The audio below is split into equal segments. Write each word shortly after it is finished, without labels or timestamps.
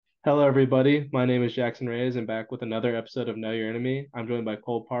Hello, everybody. My name is Jackson Reyes, and back with another episode of Know Your Enemy. I'm joined by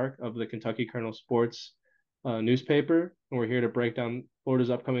Cole Parke of the Kentucky Kernel Sports newspaper, and we're here to break down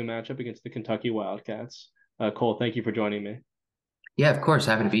Florida's upcoming matchup against the Kentucky Wildcats. Cole, thank you for joining me. Yeah, of course.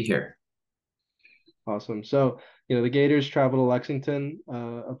 Happy to be here. Awesome. So, the Gators travel to Lexington,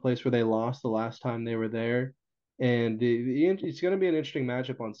 a place where they lost the last time they were there, and it's going to be an interesting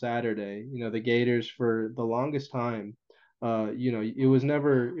matchup on Saturday. The Gators for the longest time. It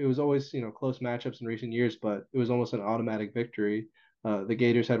was always, close matchups in recent years, but it was almost an automatic victory. The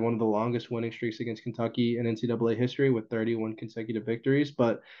Gators had one of the longest winning streaks against Kentucky in NCAA history with 31 consecutive victories.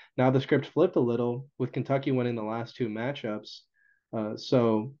 But now the script flipped a little with Kentucky winning the last two matchups.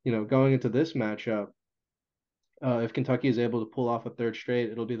 So, going into this matchup, if Kentucky is able to pull off a third straight,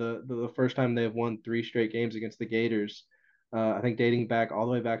 it'll be the first time they have won three straight games against the Gators. I think dating back all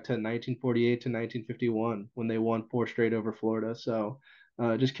the way back to 1948 to 1951 when they won four straight over Florida. So,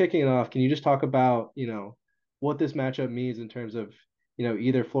 just kicking it off, can you just talk about what this matchup means in terms of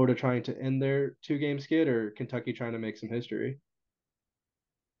either Florida trying to end their two-game skid or Kentucky trying to make some history?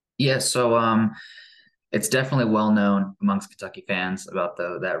 Yeah, so it's definitely well known amongst Kentucky fans about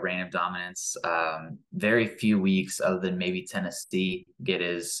that reign of dominance. Very few weeks other than maybe Tennessee get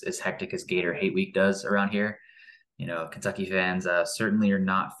as hectic as Gator Hate Week does around here. Kentucky fans certainly are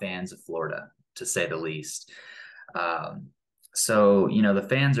not fans of Florida, to say the least. Um, so the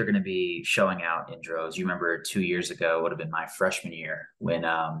fans are going to be showing out in droves. You remember 2 years ago would have been my freshman year when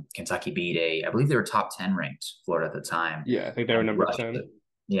Kentucky beat I believe they were top 10 ranked Florida at the time, Yeah, I think they were and number 10.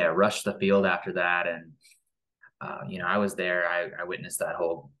 rushed the field after that. And I was there. I witnessed that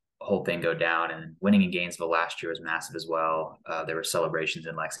whole thing go down. And winning in Gainesville last year was massive as well. There were celebrations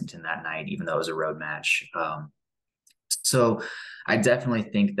in Lexington that night, even though it was a road match. So I definitely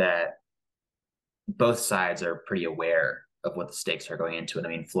think that both sides are pretty aware of what the stakes are going into it. I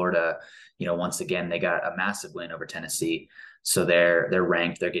mean, Florida, once again, they got a massive win over Tennessee. So they're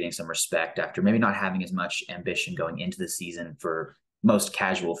ranked, they're getting some respect after maybe not having as much ambition going into the season for most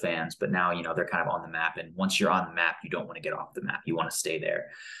casual fans, but now, they're kind of on the map. And once you're on the map, you don't want to get off the map. You want to stay there.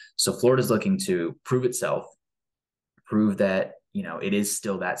 So Florida's looking to prove itself, prove that, it is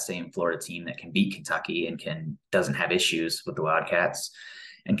still that same Florida team that can beat Kentucky and can doesn't have issues with the Wildcats.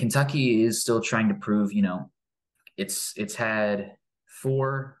 And Kentucky is still trying to prove, it's had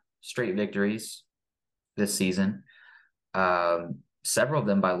four straight victories this season, several of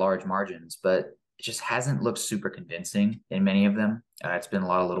them by large margins, but it just hasn't looked super convincing in many of them. It's been a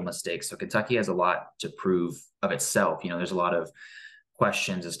lot of little mistakes. So Kentucky has a lot to prove of itself. There's a lot of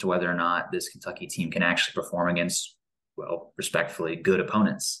questions as to whether or not this Kentucky team can actually perform against, well, respectfully, good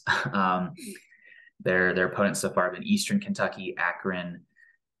opponents. Their opponents so far have been Eastern Kentucky, Akron,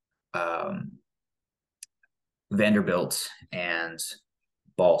 um, Vanderbilt, and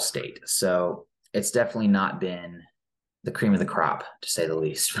Ball State. So it's definitely not been the cream of the crop, to say the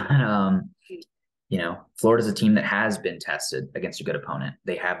least. Florida's a team that has been tested against a good opponent.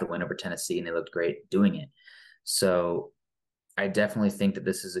 They have the win over Tennessee, and they looked great doing it. So I definitely think that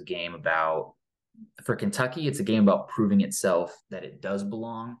this is a game about, for Kentucky, it's a game about proving itself that it does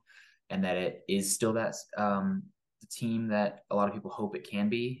belong and that it is still that the team that a lot of people hope it can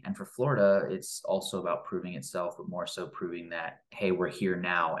be. And for Florida, it's also about proving itself, but more so proving that, hey, we're here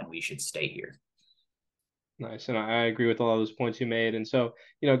now and we should stay here. Nice. And I agree with a lot of those points you made. And so,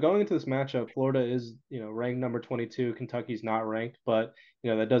 going into this matchup, Florida is, ranked number 22. Kentucky's not ranked, but,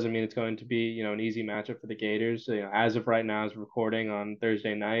 that doesn't mean it's going to be, an easy matchup for the Gators. So, as of right now, as recording on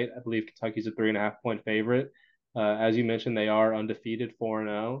Thursday night, I believe Kentucky's a 3.5 point favorite. As you mentioned, they are undefeated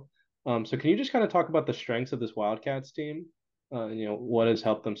 4-0. So can you just kind of talk about the strengths of this Wildcats team? What has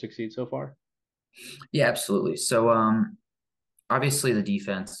helped them succeed so far? Yeah, absolutely. So obviously the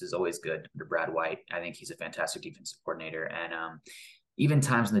defense is always good under Brad White. I think he's a fantastic defensive coordinator. And even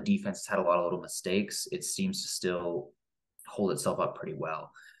times when the defense has had a lot of little mistakes, it seems to still hold itself up pretty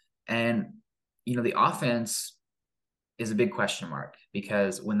well. And, the offense is a big question mark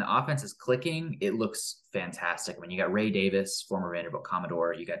because when the offense is clicking, it looks fantastic. When you got Ray Davis, former Vanderbilt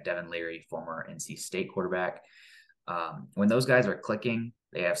Commodore, you got Devin Leary, former NC State quarterback. When those guys are clicking,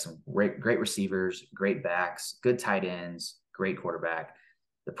 they have some great receivers, great backs, good tight ends, great quarterback.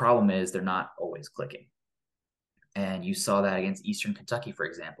 The problem is they're not always clicking. And you saw that against Eastern Kentucky, for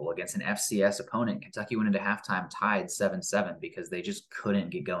example, against an FCS opponent. Kentucky went into halftime tied 7-7 because they just couldn't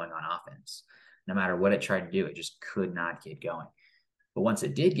get going on offense. No matter what it tried to do, it just could not get going. But once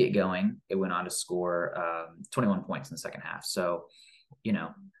it did get going, it went on to score 21 points in the second half. So, you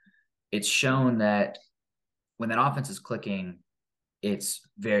know, it's shown that when that offense is clicking, it's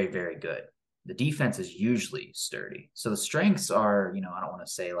very, very good. the defense is usually sturdy. So the strengths are, I don't want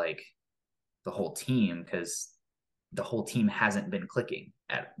to say like the whole team because the whole team hasn't been clicking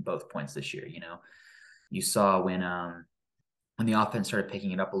at both points this year. You saw when the offense started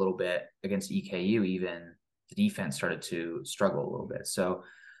picking it up a little bit against EKU, even the defense started to struggle a little bit. So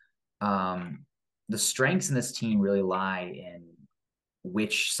the strengths in this team really lie in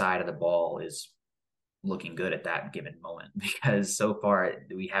which side of the ball is looking good at that given moment because so far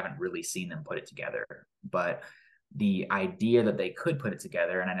we haven't really seen them put it together. But the idea that they could put it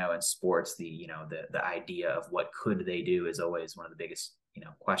together, and I know in sports the idea of what could they do is always one of the biggest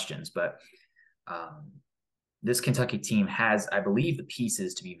questions. But this Kentucky team has, I believe, the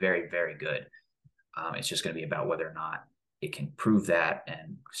pieces to be very, very good. It's just going to be about whether or not it can prove that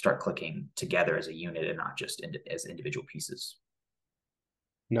and start clicking together as a unit and not just as individual pieces.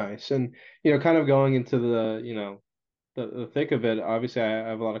 Nice. And, kind of going into the thick of it, obviously I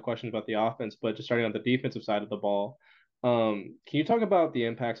have a lot of questions about the offense, but just starting on the defensive side of the ball, can you talk about the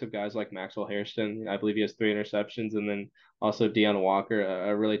impacts of guys like Maxwell Hairston? I believe he has 3 interceptions, and then also Deion Walker,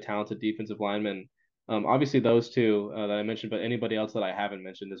 a really talented defensive lineman. Obviously those two that I mentioned, but anybody else that I haven't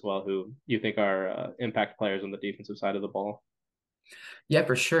mentioned as well who you think are impact players on the defensive side of the ball? Yeah,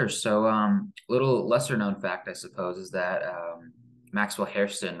 for sure. So, little lesser known fact, I suppose, is that Maxwell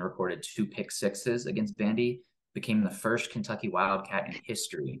Hairston recorded 2 pick sixes against Vandy, became the first Kentucky Wildcat in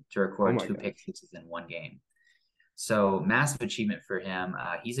history to Oh record my two pick gosh. sixes in one game. So, massive achievement for him.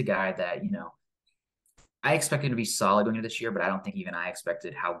 He's a guy that, I expected to be solid going into this year, but I don't think even I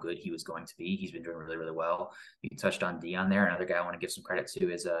expected how good he was going to be. He's been doing really, really well. You touched on Dion there. Another guy I want to give some credit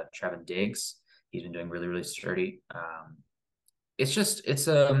to is Trevin Diggs. He's been doing really, really sturdy. It's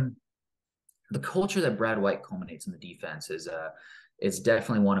the culture that Brad White culminates in the defense is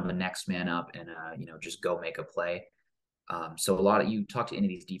definitely one of a next man up and just go make a play. So a lot of you talk to any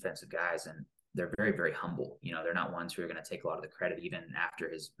of these defensive guys and they're very, very humble. They're not ones who are going to take a lot of the credit, even after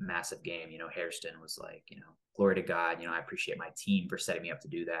his massive game. Hairston was like, glory to God. I appreciate my team for setting me up to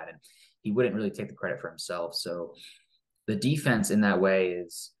do that. And he wouldn't really take the credit for himself. So the defense in that way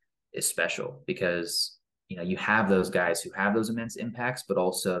is special because you have those guys who have those immense impacts, but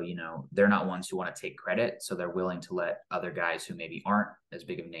also they're not ones who want to take credit, so they're willing to let other guys who maybe aren't as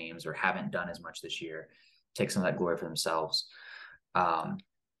big of names or haven't done as much this year take some of that glory for themselves. um,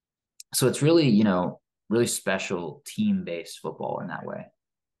 so it's really really special team based football in that way.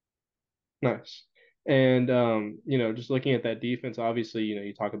 Nice. And just looking at that defense, obviously,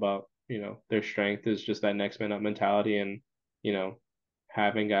 you talk about, their strength is just that next man up mentality and, you know,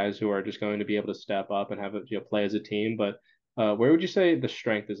 having guys who are just going to be able to step up and have a play as a team. But where would you say the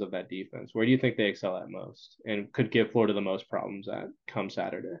strength is of that defense? Where do you think they excel at most and could give Florida the most problems at come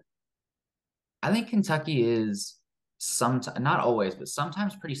Saturday? I think Kentucky is sometimes, not always, but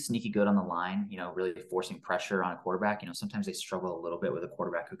sometimes pretty sneaky good on the line, really forcing pressure on a quarterback. Sometimes they struggle a little bit with a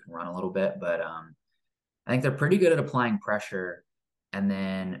quarterback who can run a little bit, but I think they're pretty good at applying pressure. And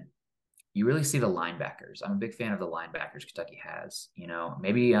then you really see the linebackers. I'm a big fan of the linebackers Kentucky has.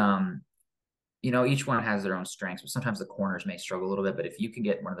 Maybe each one has their own strengths, but sometimes the corners may struggle a little bit. But if you can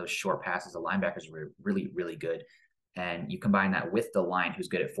get one of those short passes, the linebackers are really, really good. And you combine that with the line who's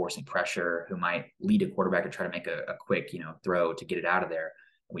good at forcing pressure, who might lead a quarterback to try to make a quick, throw to get it out of there.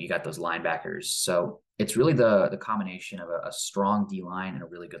 Well, you got those linebackers. So it's really the combination of a strong D line and a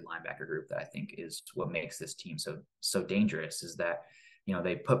really good linebacker group that I think is what makes this team so dangerous. Is that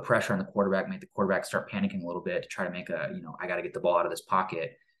they put pressure on the quarterback, make the quarterback start panicking a little bit to try to make I got to get the ball out of this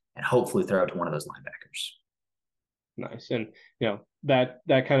pocket and hopefully throw it to one of those linebackers. Nice. And that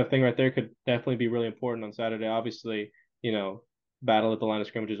kind of thing right there could definitely be really important on Saturday. Obviously, battle at the line of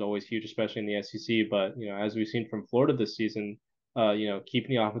scrimmage is always huge, especially in the SEC. But as we've seen from Florida this season,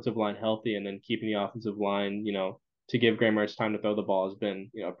 keeping the offensive line healthy and then keeping the offensive line, to give Graham Mertz time to throw the ball has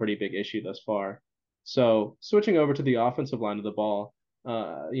been a pretty big issue thus far. So switching over to the offensive line of the ball,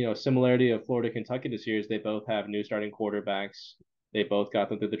 similarity of Florida Kentucky this year is they both have new starting quarterbacks. They both got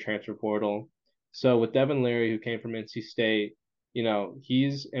them through the transfer portal. So with Devin Leary, who came from NC State,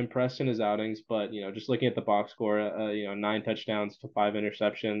 he's impressed in his outings, but just looking at the box score, 9 touchdowns to 5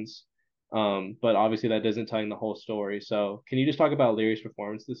 interceptions. But obviously that doesn't tell you the whole story. So can you just talk about Leary's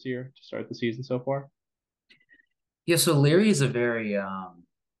performance this year to start the season so far? Yeah, so Leary is a very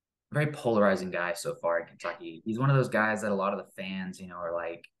polarizing guy so far in Kentucky. He's one of those guys that a lot of the fans, are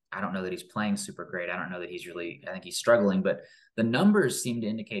like, I don't know that he's playing super great. I don't know that he's really, I think he's struggling, but the numbers seem to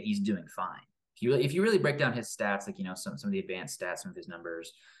indicate he's doing fine. If you really break down his stats, like, some of the advanced stats, some of his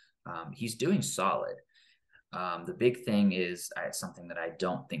numbers, he's doing solid. The big thing is something that I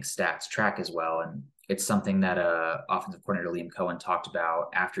don't think stats track as well, and it's something that offensive coordinator Liam Cohen talked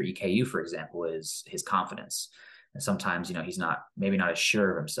about after EKU, for example, is his confidence. And sometimes, he's maybe not as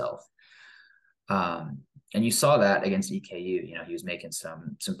sure of himself. And you saw that against EKU. He was making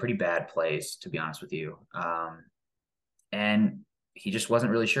some pretty bad plays, to be honest with you. And he just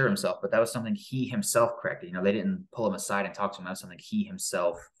wasn't really sure of himself, but that was something he himself corrected. They didn't pull him aside and talk to him. That was something he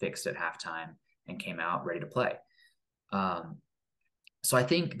himself fixed at halftime and came out ready to play. So I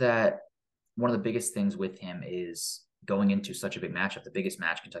think that one of the biggest things with him is going into such a big matchup, the biggest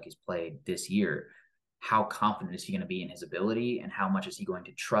match Kentucky's played this year. How confident is he going to be in his ability, and how much is he going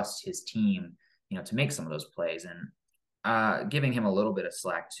to trust his team, to make some of those plays? And giving him a little bit of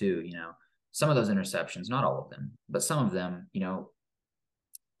slack too. Some of those interceptions, not all of them, but some of them,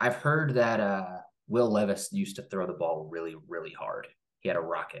 I've heard that Will Levis used to throw the ball really, really hard. He had a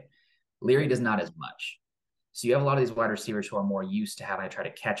rocket. Leary does not as much. So you have a lot of these wide receivers who are more used to having to try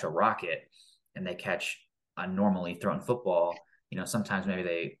to catch a rocket, and they catch a normally thrown football. Sometimes maybe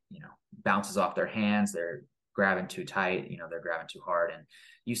they, bounces off their hands. They're grabbing too tight. They're grabbing too hard. And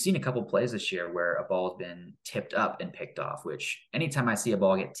you've seen a couple plays this year where a ball has been tipped up and picked off, which anytime I see a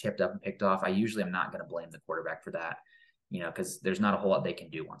ball get tipped up and picked off, I usually am not going to blame the quarterback for that, because there's not a whole lot they can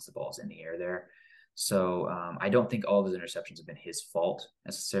do once the ball's in the air there. So I don't think all of those interceptions have been his fault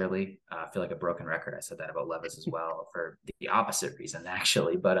necessarily. I feel like a broken record. I said that about Levis as well for the opposite reason,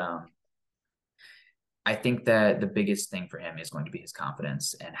 actually. But I think that the biggest thing for him is going to be his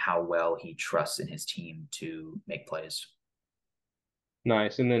confidence and how well he trusts in his team to make plays.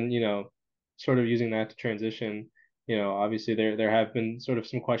 Nice. And then, sort of using that to transition, obviously there have been sort of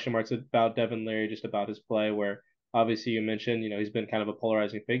some question marks about Devin Leary, just about his play, where obviously you mentioned, he's been kind of a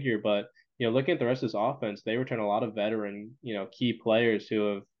polarizing figure, but, looking at the rest of this offense, they return a lot of veteran, key players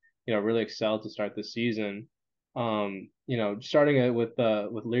who have, really excelled to start this season. Starting it with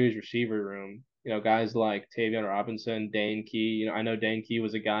Leary's receiver room, guys like Tavion Robinson, Dane Key. I know Dane Key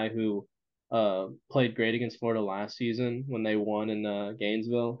was a guy who played great against Florida last season when they won in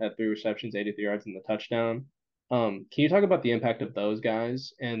Gainesville, had 3 receptions, 83 yards, and the touchdown. Can you talk about the impact of those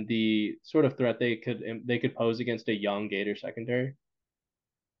guys and the sort of threat they could pose against a young Gator secondary?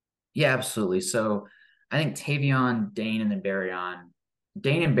 Yeah, absolutely. So I think Tavion, Dane, and then Barryon.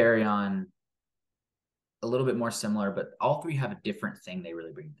 Dane and Barryon a little bit more similar, but all three have a different thing they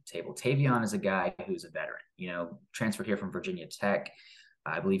really bring to the table. Tavion is a guy who's a veteran, transferred here from Virginia Tech.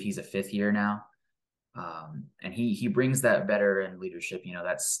 I believe he's a fifth year now. And he brings that veteran leadership,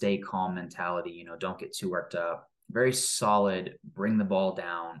 that stay calm mentality, don't get too worked up. Very solid, bring the ball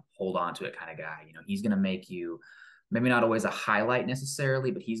down, hold on to it kind of guy. He's going to make you maybe not always a highlight necessarily,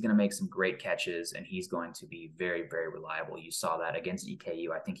 but he's going to make some great catches, and he's going to be very, very reliable. You saw that against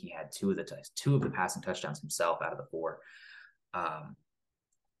EKU. I think he had two of the passing touchdowns himself out of the 4.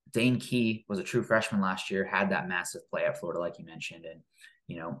 Dane Key was a true freshman last year, had that massive play at Florida, like you mentioned. And,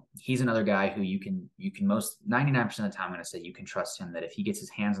 he's another guy who you can most 99% of the time, I'm going to say you can trust him that if he gets his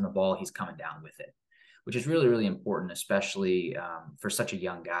hands on the ball, he's coming down with it, which is really, really important, especially for such a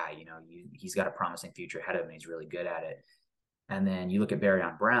young guy. He's got a promising future ahead of him. He's really good at it. And then you look at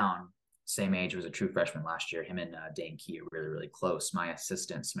Barryon Brown, same age, was a true freshman last year. Him and Dane Key are really, really close. My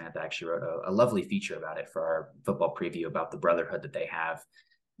assistant, Samantha, actually wrote a lovely feature about it for our football preview about the brotherhood that they have.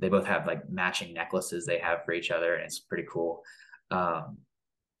 They both have like matching necklaces they have for each other, and it's pretty cool.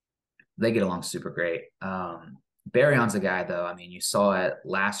 They get along super great. Barryon's a guy, though. I mean, you saw it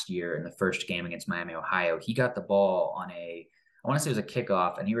last year in the first game against Miami, Ohio. He got the ball on I want to say it was a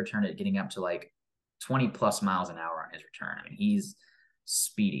kickoff, and he returned it getting up to like 20 plus miles an hour on his return. I mean, he's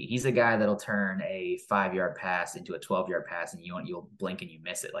speedy. He's a guy that'll turn a 5-yard pass into a 12-yard pass, and you'll blink and you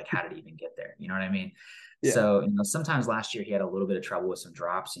miss it. Like, how did he even get there? You know what I mean? Yeah. So, sometimes last year he had a little bit of trouble with some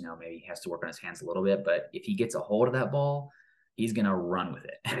drops. Maybe he has to work on his hands a little bit, but if he gets a hold of that ball, he's going to run with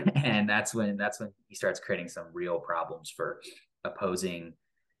it. And that's when he starts creating some real problems for opposing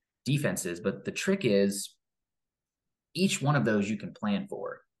defenses. But the trick is each one of those you can plan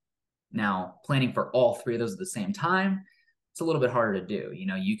for. Now, planning for all 3 of those at the same time, it's a little bit harder to do.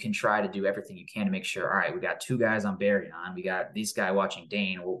 You can try to do everything you can to make sure, all right, we got 2 guys on Barryon. We got this guy watching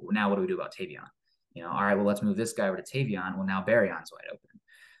Dane. Well, now what do we do about Tavion? All right, well, let's move this guy over to Tavion. Well, now Barryon's wide open.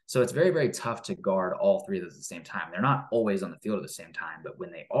 So it's very, very tough to guard all 3 of those at the same time. They're not always on the field at the same time, but when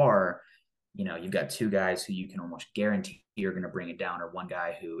they are, you've got 2 guys who you can almost guarantee you're going to bring it down, or one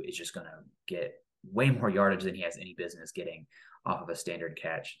guy who is just going to get way more yardage than he has any business getting off of a standard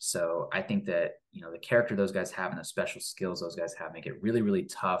catch. So I think that, the character those guys have and the special skills those guys have make it really, really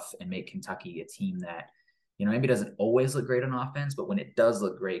tough and make Kentucky a team that, maybe doesn't always look great on offense, but when it does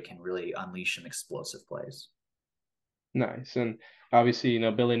look great, can really unleash some explosive plays. Nice. And obviously,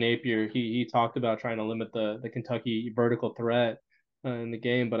 Billy Napier, he talked about trying to limit the Kentucky vertical threat in the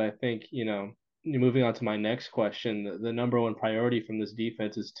game. But I think, moving on to my next question, the number one priority from this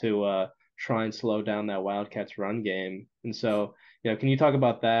defense is to try and slow down that Wildcats run game. And so, can you talk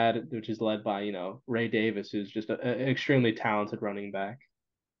about that, which is led by, Ray Davis, who's just an extremely talented running back?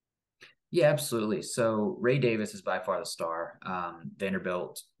 Yeah, absolutely. So Ray Davis is by far the star.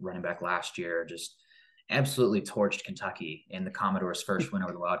 Vanderbilt running back last year just absolutely torched Kentucky in the Commodores' first win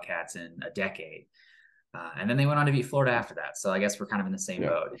over the Wildcats in a decade. And then they went on to beat Florida after that. So I guess we're kind of in the same Yeah.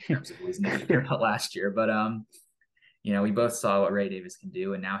 boat in terms of losing to Vanderbilt last year. But we both saw what Ray Davis can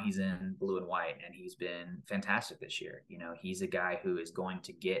do, and now he's in blue and white, and he's been fantastic this year. He's a guy who is going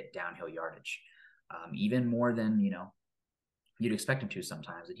to get downhill yardage, even more than you'd expect him to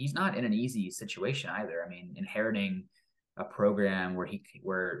sometimes. And he's not in an easy situation either. I mean, inheriting a program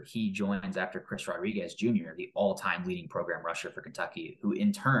where he joins after Chris Rodriguez Jr., the all-time leading program rusher for Kentucky, who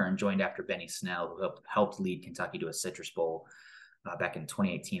in turn joined after Benny Snell, who helped lead Kentucky to a Citrus Bowl back in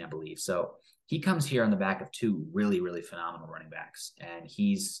 2018, I believe. So he comes here on the back of two really, really phenomenal running backs, and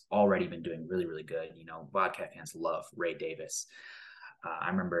he's already been doing really, really good. Wildcat fans love Ray Davis. I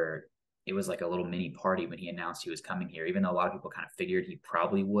remember it was like a little mini party when he announced he was coming here, even though a lot of people kind of figured he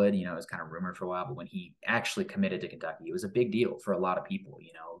probably would. It was kind of rumored for a while, but when he actually committed to Kentucky, it was a big deal for a lot of people.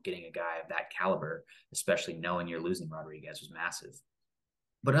 Getting a guy of that caliber, especially knowing you're losing Rodriguez, was massive.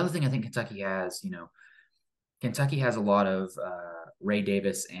 But another thing I think Kentucky has a lot of Ray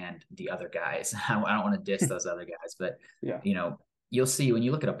Davis and the other guys. I don't want to diss those other guys, but Yeah. you know, you'll see when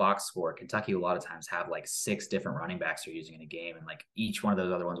you look at a box score, Kentucky a lot of times have like six different running backs they're using in a game, and like each one of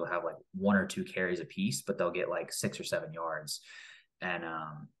those other ones will have like one or two carries a piece, but they'll get like 6 or 7 yards, and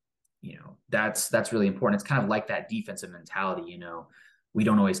that's really important. It's kind of like that defensive mentality. We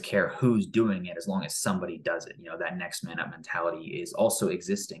don't always care who's doing it as long as somebody does it. That next man up mentality is also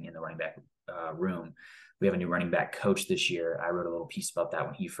existing in the running back room. We have a new running back coach this year. I wrote a little piece about that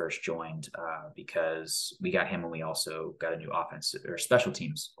when he first joined because we got him and we also got a new offense or special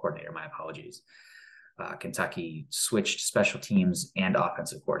teams coordinator. My apologies. Kentucky switched special teams and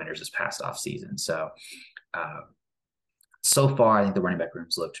offensive coordinators this past off season. Uh, so far, I think the running back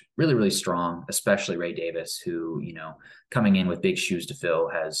room's looked really, really strong, especially Ray Davis, who, coming in with big shoes to fill,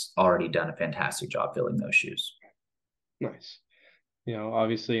 has already done a fantastic job filling those shoes. Nice.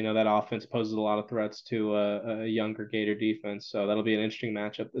 Obviously, that offense poses a lot of threats to a younger Gator defense. So that'll be an interesting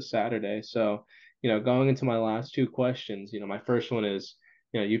matchup this Saturday. So, going into my last two questions, my first one is,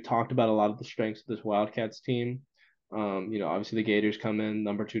 you've talked about a lot of the strengths of this Wildcats team. Obviously the Gators come in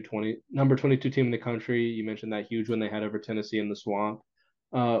number 22 team in the country. You mentioned that huge win they had over Tennessee in the Swamp.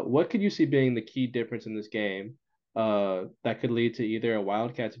 What could you see being the key difference in this game that could lead to either a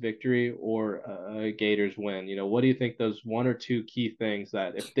Wildcats victory or a Gators win? What do you think those one or two key things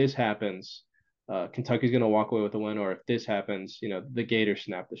that if this happens, Kentucky's going to walk away with a win, or if this happens, the Gators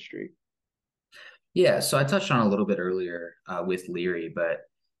snap the streak? Yeah, so I touched on a little bit earlier with Leary, but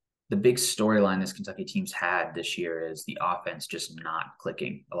the big storyline this Kentucky team's had this year is the offense just not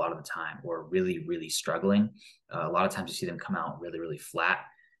clicking a lot of the time or really, really struggling. A lot of times you see them come out really, really flat.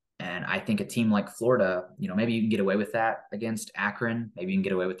 And I think a team like Florida, maybe you can get away with that against Akron. Maybe you can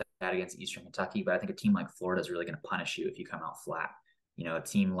get away with that against Eastern Kentucky. But I think a team like Florida is really going to punish you if you come out flat. A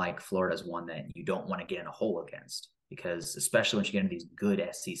team like Florida is one that you don't want to get in a hole against because, especially once you get into these good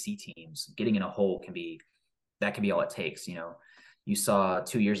SEC teams, getting in a hole can be all it takes. You saw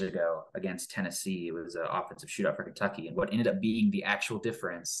 2 years ago against Tennessee, it was an offensive shootout for Kentucky. And what ended up being the actual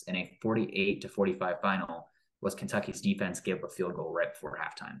difference in a 48-45 final was Kentucky's defense gave up a field goal right before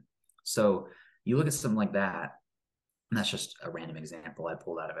halftime. So you look at something like that, and that's just a random example I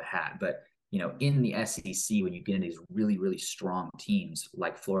pulled out of a hat. But, in the SEC, when you get into these really, really strong teams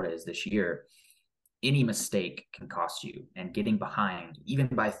like Florida is this year, any mistake can cost you. And getting behind, even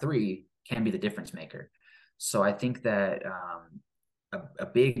by three, can be the difference maker. So I think that a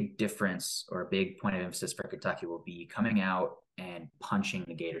big difference or a big point of emphasis for Kentucky will be coming out and punching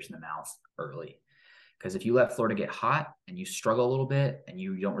the Gators in the mouth early. Because if you let Florida get hot and you struggle a little bit and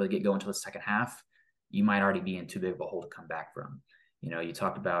you don't really get going until the second half, you might already be in too big of a hole to come back from. You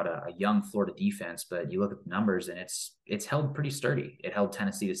talked about a young Florida defense, but you look at the numbers and it's held pretty sturdy. It held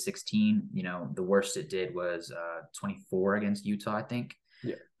Tennessee to 16. The worst it did was 24 against Utah, I think.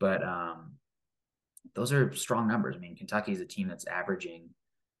 Yeah. But those are strong numbers. I mean, Kentucky is a team that's averaging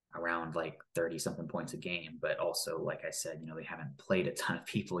around like 30 something points a game, but also, like I said, they haven't played a ton of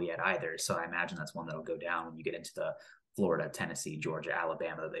people yet either. So I imagine that's one that'll go down when you get into the Florida, Tennessee, Georgia,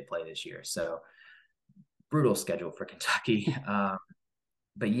 Alabama that they play this year. So brutal schedule for Kentucky.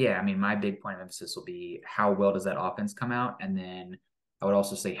 but yeah, I mean, my big point of emphasis will be how well does that offense come out, and then I would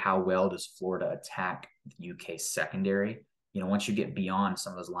also say how well does Florida attack the UK secondary. Once you get beyond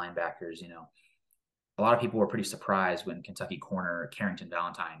some of those linebackers, a lot of people were pretty surprised when Kentucky corner Carrington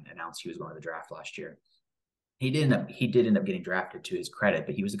Valentine announced he was going to the draft last year. He did end up getting drafted, to his credit,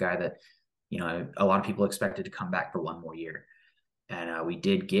 but he was a guy that a lot of people expected to come back for one more year. And we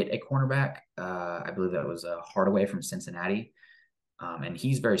did get a cornerback. I believe that was Hardaway from Cincinnati. And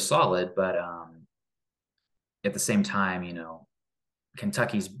he's very solid, but at the same time,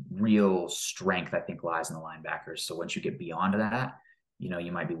 Kentucky's real strength, I think, lies in the linebackers. So once you get beyond that,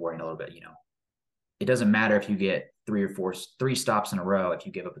 you might be worrying a little bit. It doesn't matter if you get three stops in a row if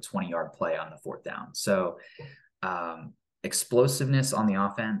you give up a 20-yard play on the fourth down. So explosiveness on the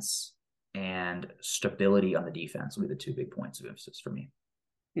offense and stability on the defense will be the two big points of emphasis for me.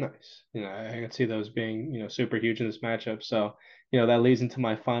 Nice. I can see those being, super huge in this matchup. So, that leads into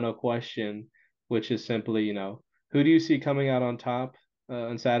my final question, which is simply, who do you see coming out on top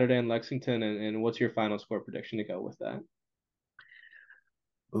on Saturday in Lexington, and what's your final score prediction to go with that?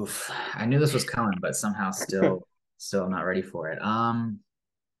 Oof, I knew this was coming, but somehow still not ready for it.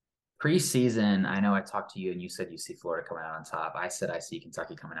 Preseason, I know I talked to you and you said you see Florida coming out on top. I said I see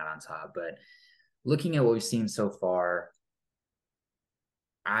Kentucky coming out on top, but looking at what we've seen so far,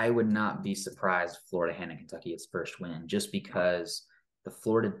 I would not be surprised if Florida handed Kentucky its first win, just because the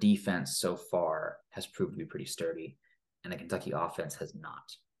Florida defense so far has proved to be pretty sturdy and the Kentucky offense has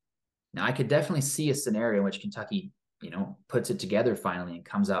not. Now, I could definitely see a scenario in which Kentucky, puts it together finally and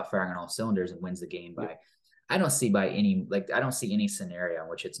comes out firing on all cylinders and wins the game by. I don't see any scenario in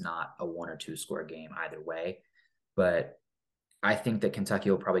which it's not a 1 or 2 score game either way. But I think that Kentucky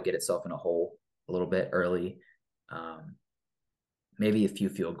will probably get itself in a hole a little bit early. Maybe a few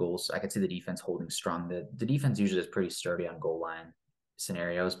field goals. I could see the defense holding strong. The defense usually is pretty sturdy on goal line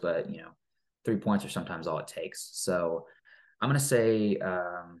scenarios, but 3 points are sometimes all it takes. So I'm gonna say,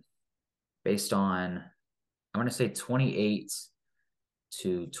 based on, I'm gonna say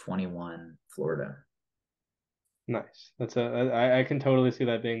 28-21 Florida. Nice. I can totally see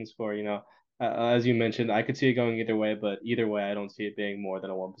that being the score. As you mentioned, I could see it going either way, but either way, I don't see it being more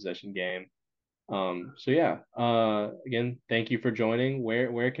than a one possession game. So yeah. Again, thank you for joining.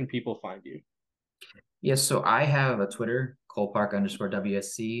 Where can people find you? Yes, so I have a Twitter, Cole Parke _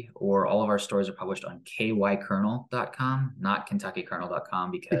 WSC, or all of our stories are published on kykernel.com, not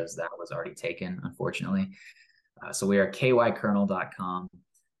KentuckyKernel.com, because that was already taken, unfortunately. So we are kykernel.com.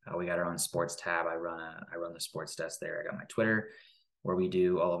 We got our own sports tab. I run the sports desk there. I got my Twitter, where we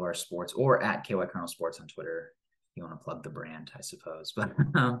do all of our sports, or at KYKernel Sports on Twitter. You want to plug the brand, I suppose. But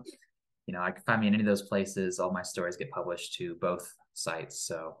I can find me in any of those places. All my stories get published to both sites,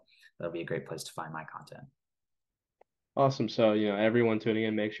 so that'll be a great place to find my content. Awesome. So, everyone tuning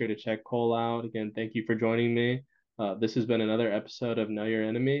in, make sure to check Cole out. Again, thank you for joining me. This has been another episode of Know Your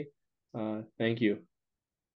Enemy. Thank you.